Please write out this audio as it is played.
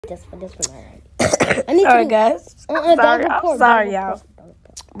This one, alright. I need Alright, guys. Sorry, y'all.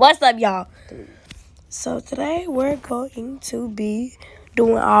 What's up, y'all? So today we're going to be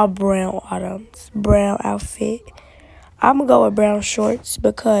doing our brown outfit. I'm gonna go with brown shorts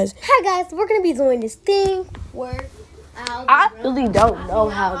because hi guys, we're gonna be doing this thing where I really don't know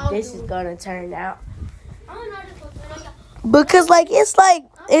how this is gonna turn out. Because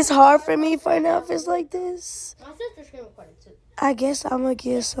it's hard for me for an outfit like this. My sister's gonna record it too. I guess I'm gonna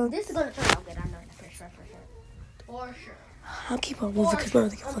get some. This is gonna turn out good. I know that for sure. For sure. I'll keep on moving because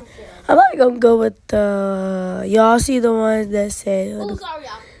I'm probably gonna go with the. Y'all see the ones that said Oh, sorry,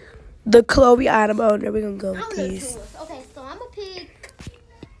 y'all. the Chloe item owner. We're gonna go with these. Okay, so I'm gonna pick.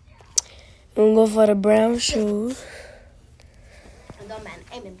 I'm gonna go for the brown shoes. Don't matter.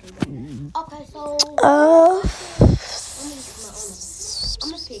 Okay, so. I'm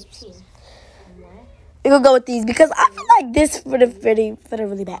gonna pick 10. We're gonna go with these because I feel like this for the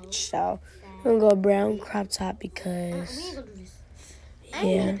really match. So I'm gonna go brown crop top because we ain't gonna do this. I yeah.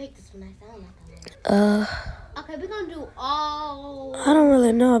 ain't gonna pick this one. I sound like okay, we're gonna do all. I don't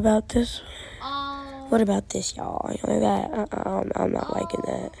really know about this. All. What about this, y'all? You know that? I'm not liking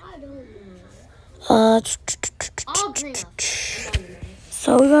that. I don't know. All green.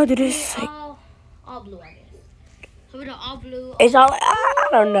 So we're gonna do this. Like, all blue, I guess. So we're doing all blue. It's all like, I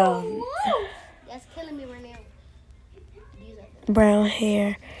don't know. That's killing me right now. Brown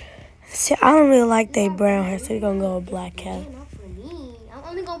hair. See, I don't really like they brown hair, so we're gonna go with black hair. Not for me. I'm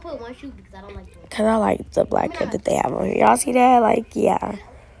only gonna put one shoe because I don't like it. Because I like the black hair that they have on here. Y'all see that? Like, yeah.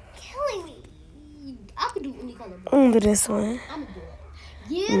 Killing me. I could do any color. I'm gonna do this one. I'm gonna do it.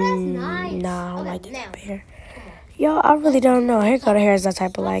 Yeah, that's nice. Nah, I don't like this type of hair. Yo, I really don't know. Here go the hairs I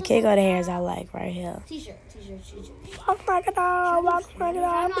type of like. Here go the hairs I like right here. T-shirt. I'm not gonna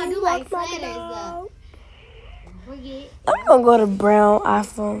I'm gonna go to brown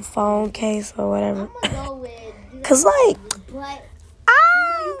iPhone phone case or whatever. Cause like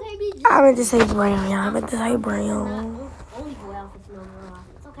I meant to say brown, y'all. I meant to say brown.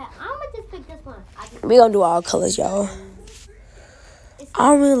 We gonna do all colors, y'all.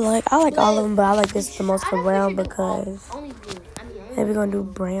 I like all of them, but I like this the most for brown because then we're gonna do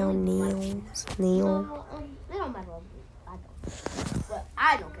brown neon. But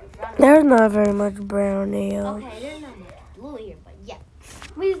I don't care. There's not very much brown nails. Okay, there's not much blue here, but yeah.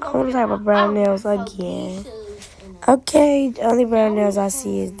 I want to talk about brown nails again. Okay, the only brown nails I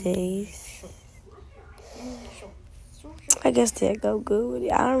see is these. I guess they'll go good with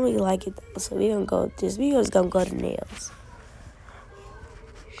it. I don't really like it though, so we're gonna go with this. We're just gonna go to nails.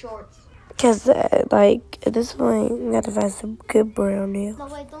 Shorts. Cause like at this point, we got to find some good brown nails. No,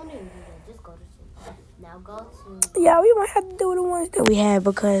 wait, don't even do that. Just go to sleep. Now go to. Yeah, we might have to do the ones that we have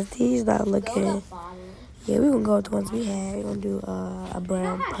because these not looking. Yeah, we're gonna go with the ones we have. We're gonna do a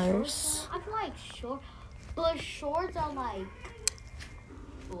brown purse. I feel like shorts, but shorts are like.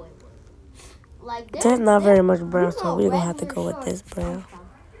 There's not very much brown, so we're gonna have to go with this brown.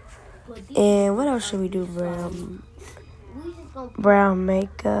 And what else should we do? Brown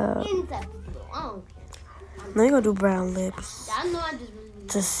makeup. No, we're gonna do brown lips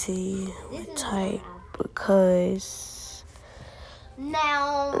to see what type because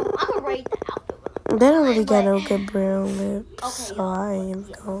now I'm gonna rate the outfit. They don't really got no good brown lips, so I am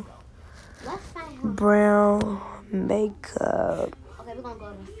going brown makeup. Okay, we're gonna go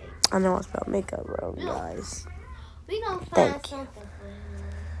to face. I know I spelled makeup wrong, guys. We gonna find something for him.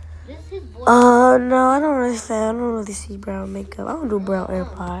 This is boy. No, I don't really see brown makeup. I don't do brown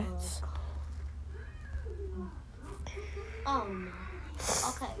AirPods. Oh no.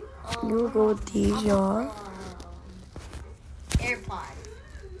 Okay. You'll go with these, y'all. AirPods.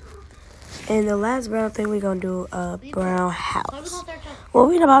 And the last brown thing we're gonna do a brown house. Well,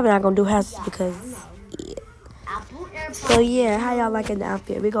 we're probably not gonna do houses because yeah. So yeah, how y'all liking the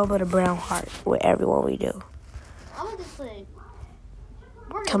outfit? We gonna put a brown heart with everyone we do.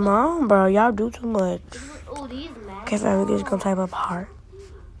 Come on, bro. Y'all do too much. Okay, fam, we just gonna type up heart.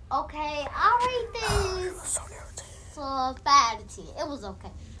 Okay, I'll rate this 5 out of 10. It was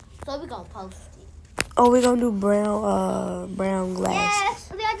okay. So we gonna post it. Oh, we gonna do brown glasses.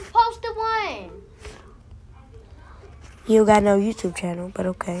 Yes, I just posted one. You got no YouTube channel, but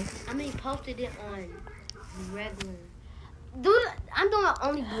okay. I mean, posted it on regular. I'm doing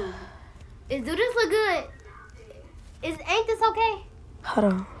only blue. Do this look good? Ain't this okay?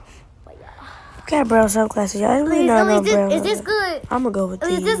 Hold on. We got brown sunglasses, y'all. Really not no brown. Is this good? I'm gonna go with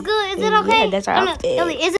these. Is this good? Is it okay? Yeah, that's our outfit. Is it